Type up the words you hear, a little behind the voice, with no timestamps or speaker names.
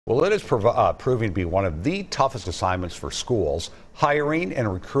Well, it is proving to be one of the toughest assignments for schools, hiring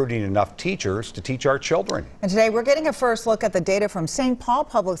and recruiting enough teachers to teach our children. And today we're getting a first look at the data from St. Paul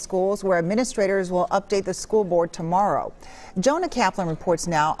Public Schools, where administrators will update the school board tomorrow. Jonah Kaplan reports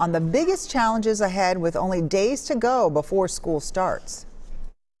now on the biggest challenges ahead with only days to go before school starts.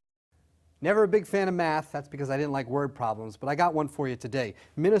 Never a big fan of math. That's because I didn't like word problems, but I got one for you today.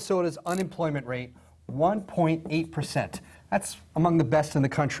 Minnesota's unemployment rate, 1.8%. That's among the best in the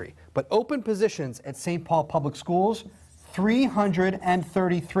country. But open positions at St. Paul Public Schools,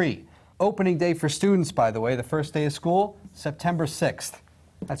 333. Opening day for students, by the way, the first day of school, September 6th.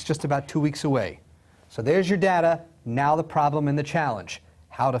 That's just about 2 weeks away. So there's your data. Now the problem and the challenge.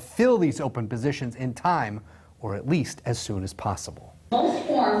 How to fill these open positions in time, or at least as soon as possible.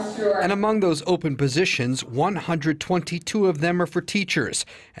 And among those open positions, 122 of them are for teachers.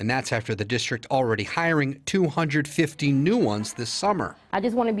 And that's after the district already hiring 250 new ones this summer. I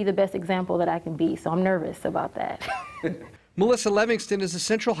just want to be the best example that I can be, so I'm nervous about that. Melissa Livingston is a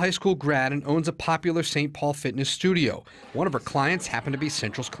Central High School grad and owns a popular St. Paul fitness studio. One of her clients happened to be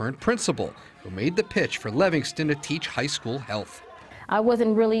Central's current principal, who made the pitch for Livingston to teach high school health. I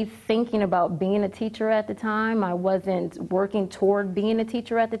wasn't really thinking about being a teacher at the time. I wasn't working toward being a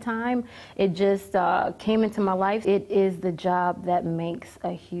teacher at the time. It just came into my life. It is the job that makes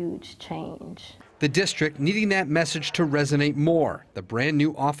a huge change. The district needing that message to resonate more. The brand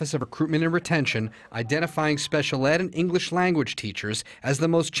new Office of Recruitment and Retention identifying special ed and English language teachers as the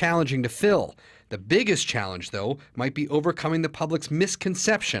most challenging to fill. The biggest challenge, though, might be overcoming the public's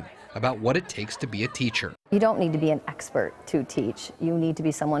misconception about what it takes to be a teacher. You don't need to be an expert to teach. You need to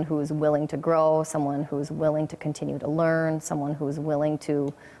be someone who is willing to grow, someone who is willing to continue to learn, someone who is willing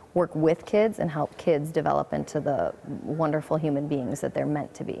to work with kids and help kids develop into the wonderful human beings that they're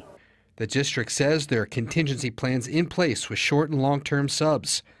meant to be. The district says there are contingency plans in place with short and long-term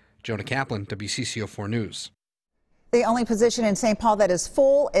subs. Jonah Kaplan, WCCO 4 News. The only position in St. Paul that is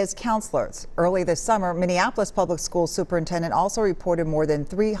full is counselors. Early this summer, Minneapolis Public Schools Superintendent also reported more than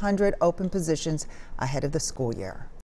 300 open positions ahead of the school year.